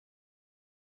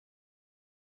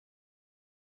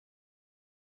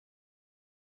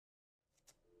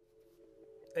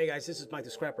Hey guys, this is Mike the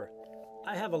Scrapper.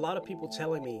 I have a lot of people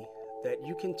telling me that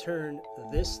you can turn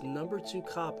this number 2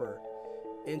 copper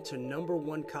into number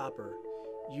 1 copper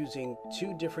using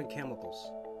 2 different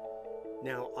chemicals.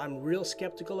 Now, I'm real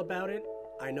skeptical about it.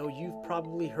 I know you've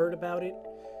probably heard about it,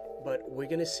 but we're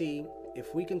going to see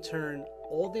if we can turn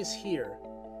all this here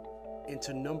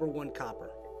into number 1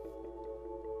 copper.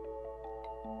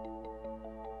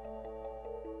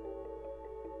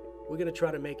 We're going to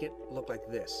try to make it look like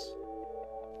this.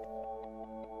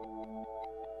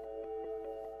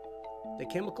 The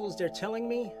chemicals they're telling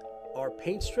me are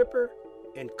paint stripper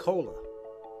and cola.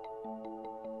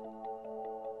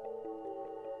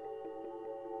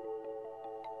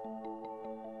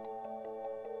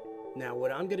 Now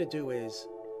what I'm going to do is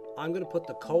I'm going to put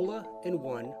the cola in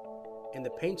one and the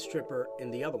paint stripper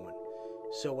in the other one.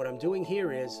 So what I'm doing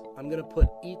here is I'm going to put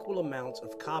equal amounts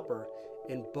of copper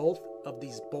in both of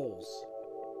these bowls.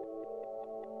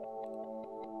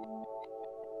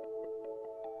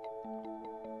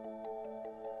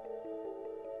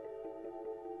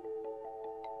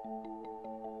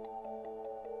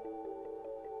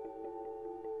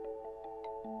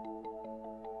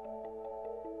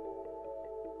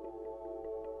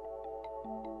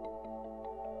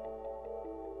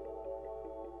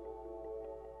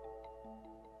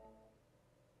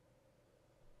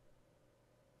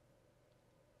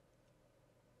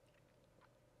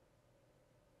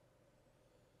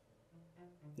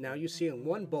 Now you see in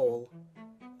one bowl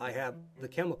I have the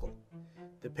chemical,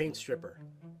 the paint stripper.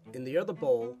 In the other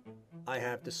bowl I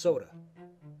have the soda.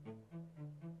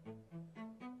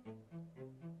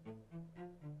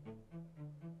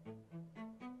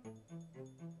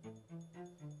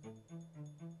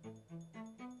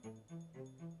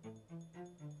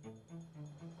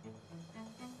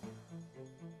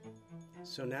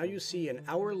 So now you see an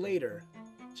hour later,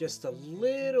 just a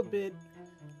little bit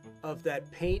of that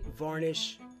paint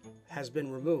varnish has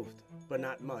been removed, but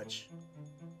not much.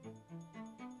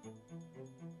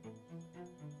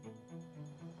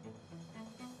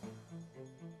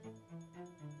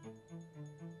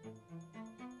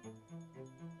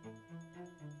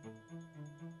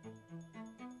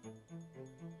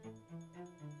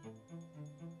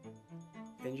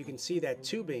 And you can see that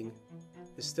tubing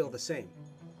is still the same.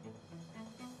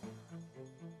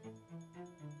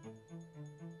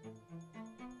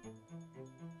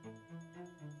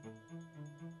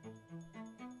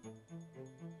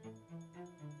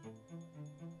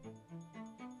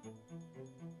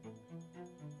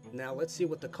 Now let's see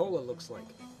what the cola looks like.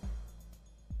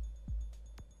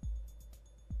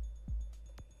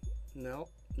 No,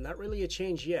 not really a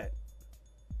change yet.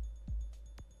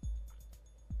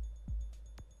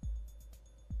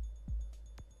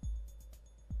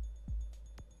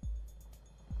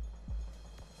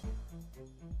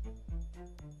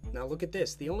 Now look at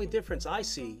this. The only difference I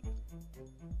see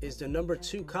is the number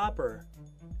 2 copper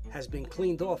has been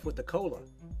cleaned off with the cola.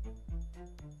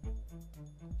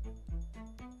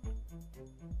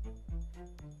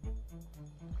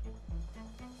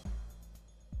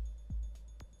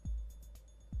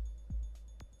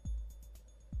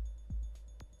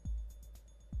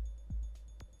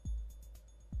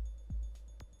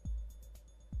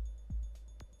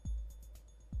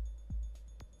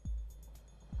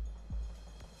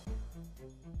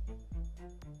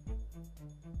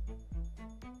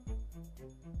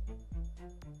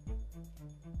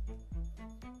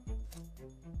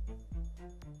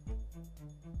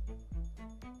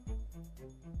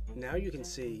 Now you can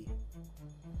see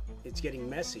it's getting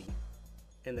messy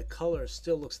and the color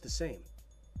still looks the same.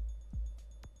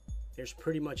 There's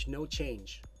pretty much no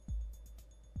change.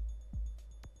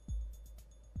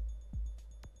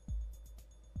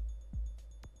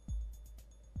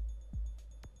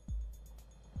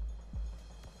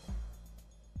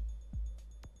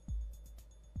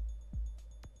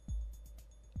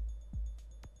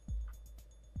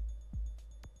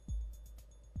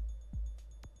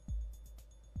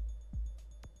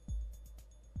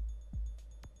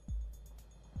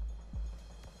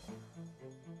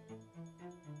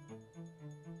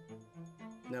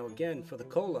 Now again, for the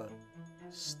cola,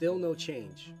 still no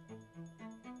change.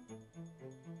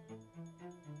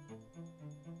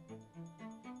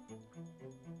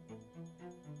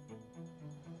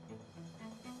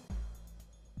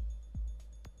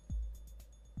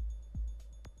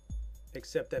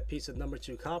 Except that piece of number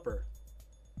 2 copper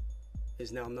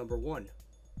is now number 1.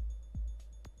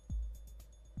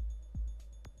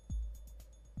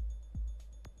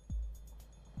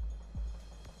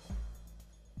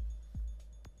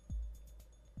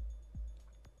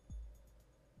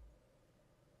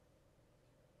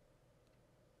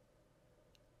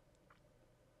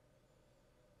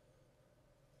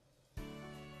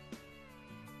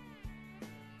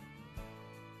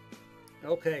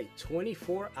 Okay,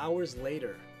 24 hours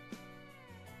later.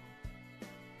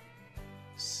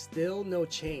 Still no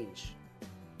change.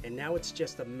 And now it's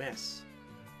just a mess.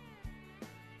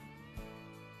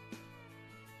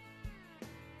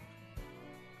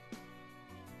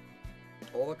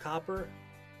 All the copper,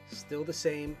 still the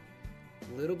same.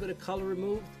 A little bit of color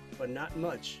removed, but not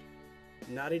much.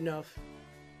 Not enough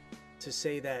to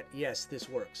say that, yes, this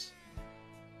works.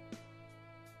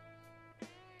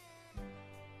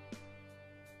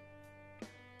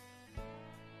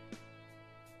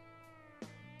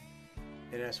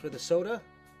 And as for the soda,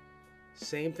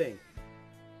 same thing.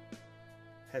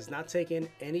 Has not taken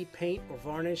any paint or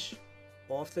varnish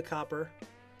off the copper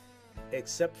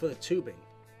except for the tubing.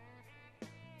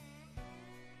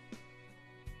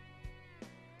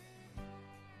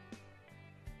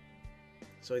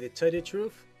 So to tell you the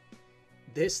truth,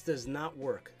 this does not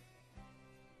work.